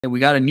we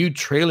got a new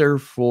trailer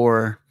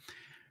for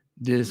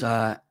this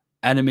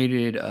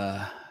animated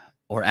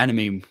or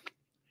anime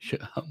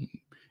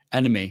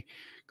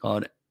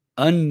called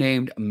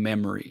Unnamed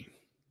Memory.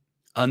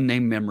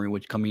 Unnamed Memory,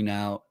 which coming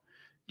out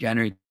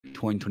January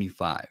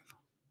 2025.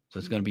 So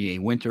it's going to be a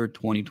winter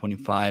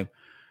 2025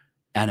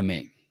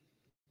 anime.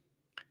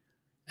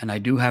 And I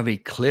do have a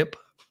clip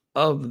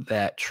of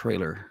that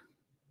trailer.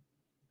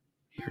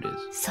 Here it is.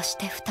 そし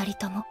て二人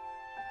とも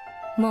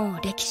も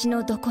う歴史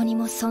のどこに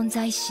も存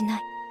在しな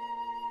い。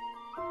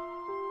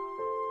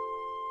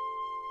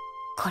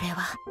これ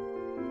は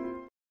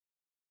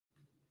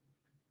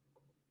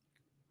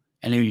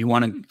And if you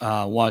want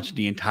to watch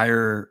the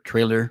entire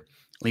trailer,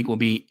 link will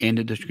be in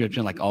the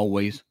description, like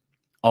always.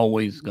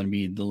 Always going to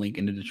be the link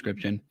in the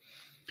description.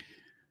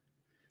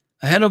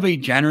 Ahead of a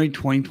January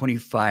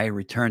 2025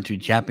 return to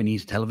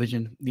Japanese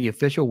television, the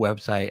official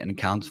website and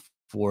accounts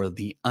for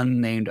the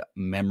Unnamed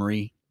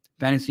Memory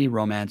fantasy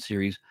romance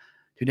series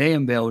today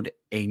unveiled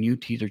a new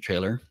teaser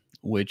trailer,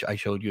 which I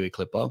showed you a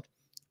clip of,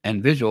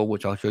 and visual,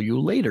 which I'll show you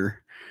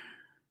later,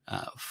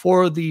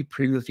 for the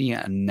previously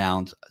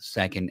announced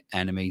second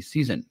anime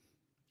season,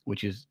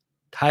 which is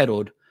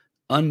titled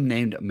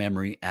Unnamed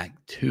Memory Act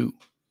 2.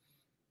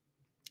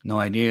 No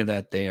idea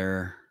that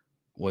there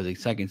was a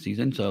second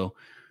season, so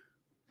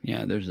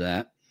yeah, there's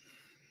that.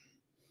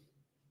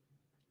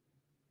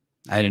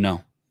 I didn't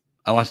know.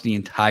 I watched the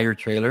entire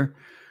trailer,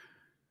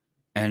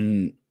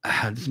 and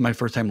this is my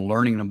first time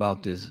learning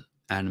about this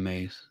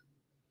animes.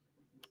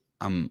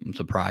 I'm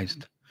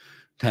surprised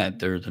that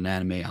there's an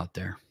anime out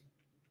there.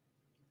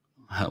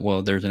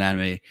 Well, there's an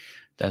anime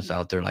that's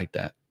out there like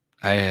that.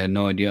 I had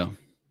no idea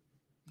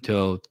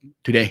till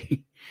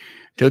today.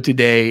 Till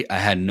today, I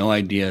had no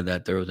idea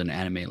that there was an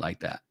anime like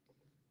that.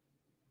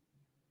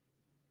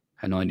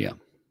 Had no idea.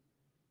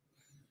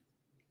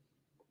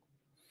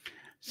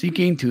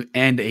 Seeking to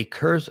end a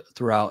curse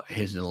throughout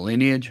his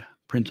lineage,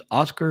 Prince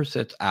Oscar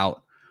sets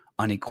out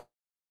on a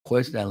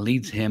quest that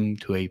leads him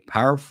to a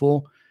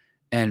powerful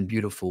and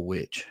beautiful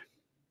witch.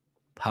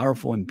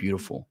 Powerful and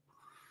beautiful.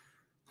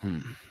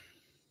 I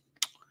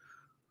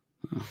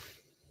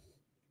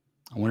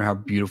wonder how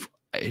beautiful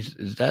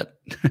is that.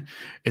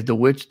 Is the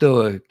witch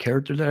still a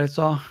character that I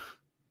saw?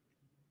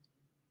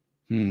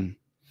 Man,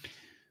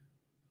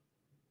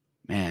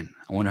 I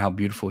wonder how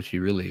beautiful she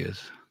really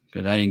is,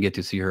 because I didn't get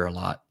to see her a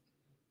lot.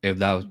 If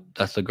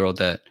that's the girl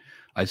that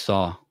I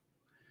saw.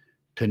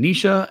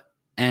 Tanisha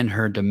and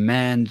her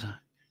demands,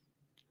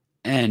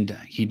 and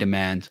he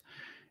demands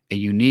a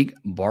unique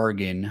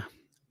bargain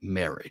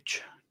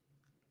marriage.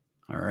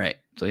 All right,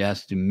 so he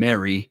has to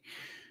marry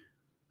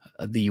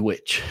the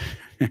witch.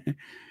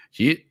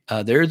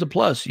 There is a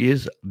plus. She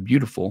is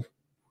beautiful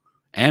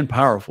and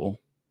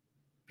powerful.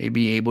 May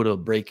be able to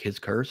break his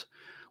curse,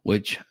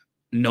 which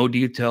no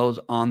details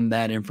on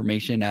that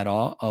information at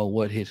all of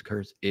what his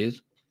curse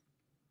is.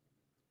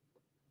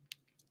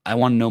 I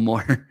want to know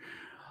more.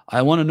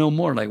 I want to know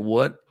more. Like,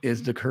 what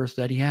is the curse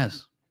that he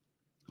has?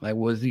 Like,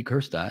 what is he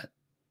cursed at?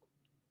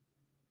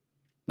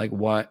 Like,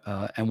 why?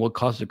 And what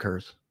caused the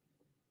curse?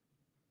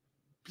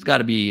 There's got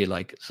to be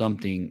like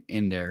something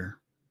in there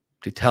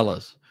to tell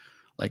us,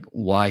 like,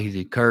 why is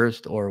he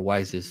cursed, or why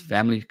is his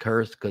family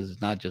cursed? Because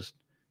it's not just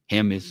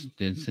him; it's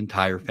his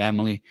entire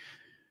family.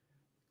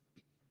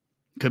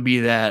 Could be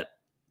that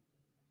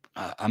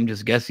I'm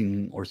just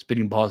guessing or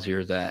spitting balls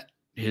here. That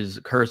his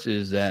curse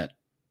is that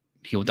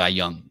he'll die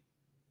young.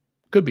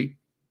 Could be.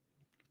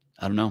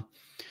 I don't know.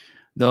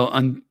 Though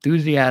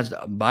enthusiastic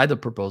by the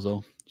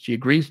proposal, she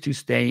agrees to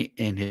stay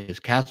in his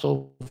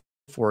castle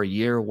for a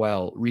year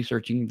while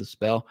researching the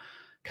spell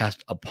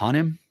cast upon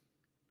him.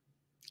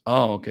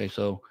 Oh, okay.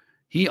 So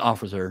he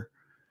offers her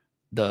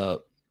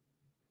the.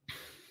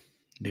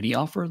 Did he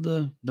offer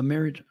the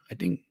marriage? I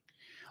think.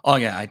 Oh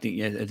yeah, I think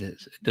it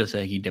is. It does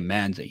say he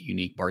demands a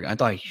unique bargain. I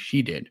thought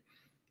she did,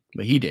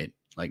 but he did.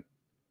 Like,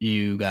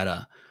 you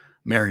gotta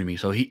marry me.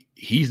 So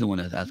he's the one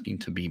that's asking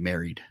to be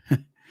married.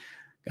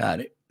 Got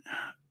it.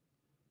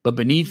 But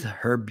beneath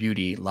her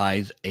beauty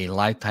lies a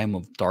lifetime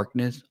of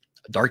darkness,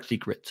 dark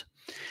secrets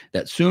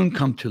that soon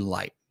come to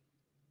light.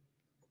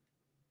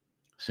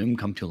 Soon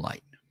come to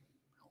light.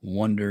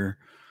 Wonder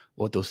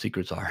what those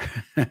secrets are.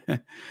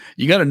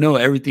 You got to know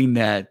everything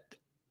that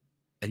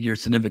your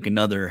significant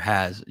other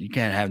has. You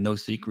can't have no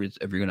secrets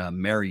if you're going to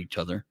marry each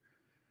other.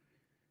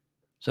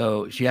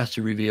 So she has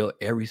to reveal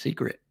every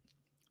secret,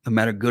 no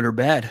matter good or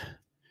bad.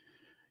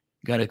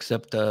 You got to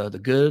accept the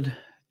good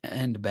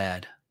and the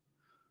bad,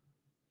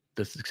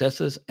 the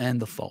successes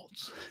and the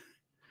faults.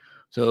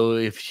 So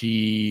if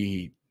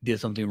she did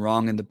something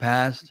wrong in the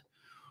past,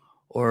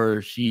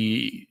 or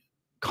she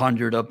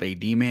conjured up a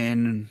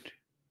demon,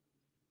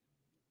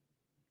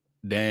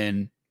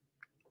 then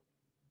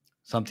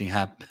something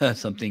happened.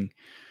 Something.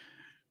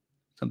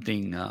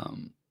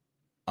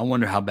 I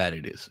wonder how bad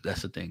it is.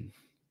 That's the thing.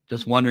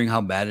 Just wondering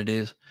how bad it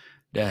is.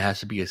 That has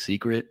to be a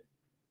secret.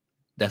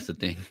 That's the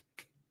thing.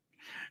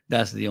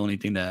 That's the only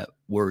thing that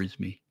worries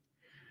me.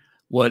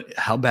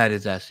 How bad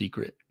is that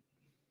secret?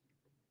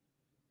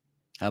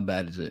 How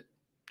bad is it?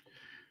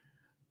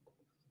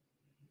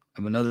 I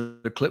have another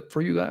clip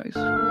for you guys.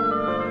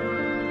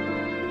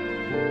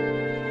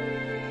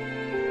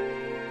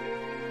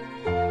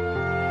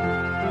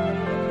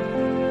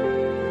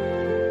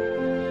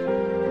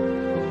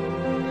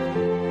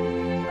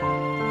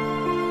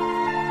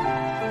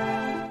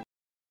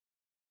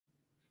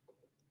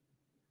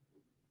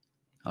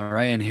 All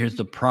right, and here's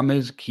the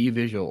promise key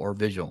visual or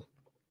visual.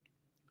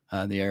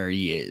 There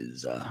he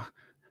is,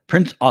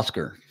 Prince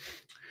Oscar.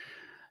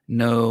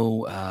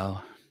 No,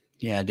 I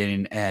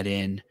didn't add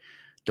in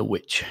the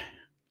witch,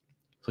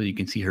 so you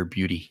can see her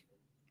beauty.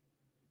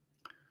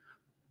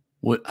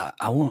 What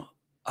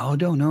I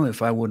don't know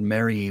if I would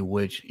marry a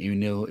witch,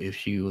 even though if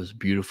she was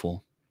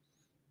beautiful.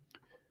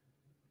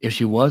 If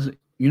she was,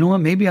 you know what?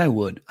 Maybe I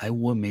would. I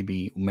would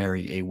maybe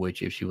marry a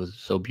witch if she was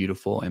so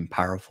beautiful and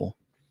powerful.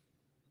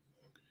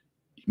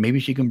 Maybe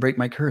she can break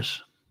my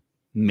curse.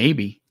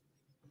 Maybe.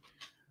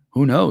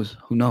 Who knows?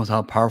 Who knows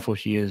how powerful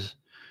she is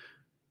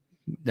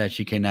that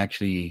she can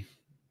actually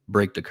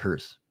break the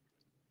curse?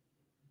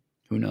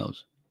 Who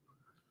knows?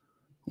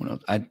 Who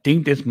knows? I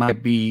think this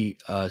might be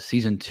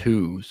season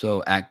 2.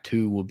 So Act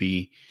 2 will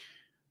be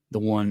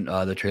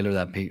the trailer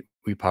that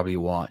we probably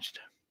watched.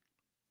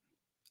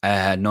 I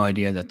had no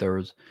idea that there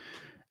was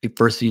a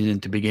first season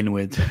to begin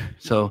with.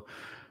 So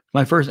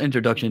my first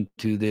introduction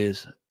to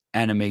this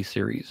anime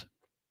series.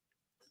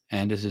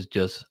 And this is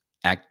just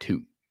Act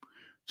 2.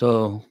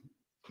 So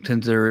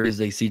since there is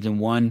a season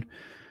 1,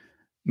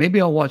 maybe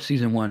I'll watch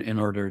season 1 in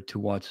order to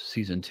watch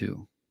season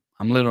 2.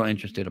 I'm a little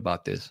interested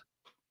about this.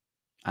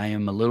 I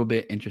am a little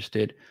bit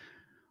interested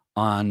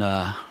on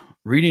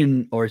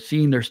reading or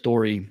seeing their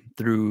story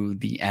through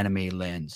the anime lens.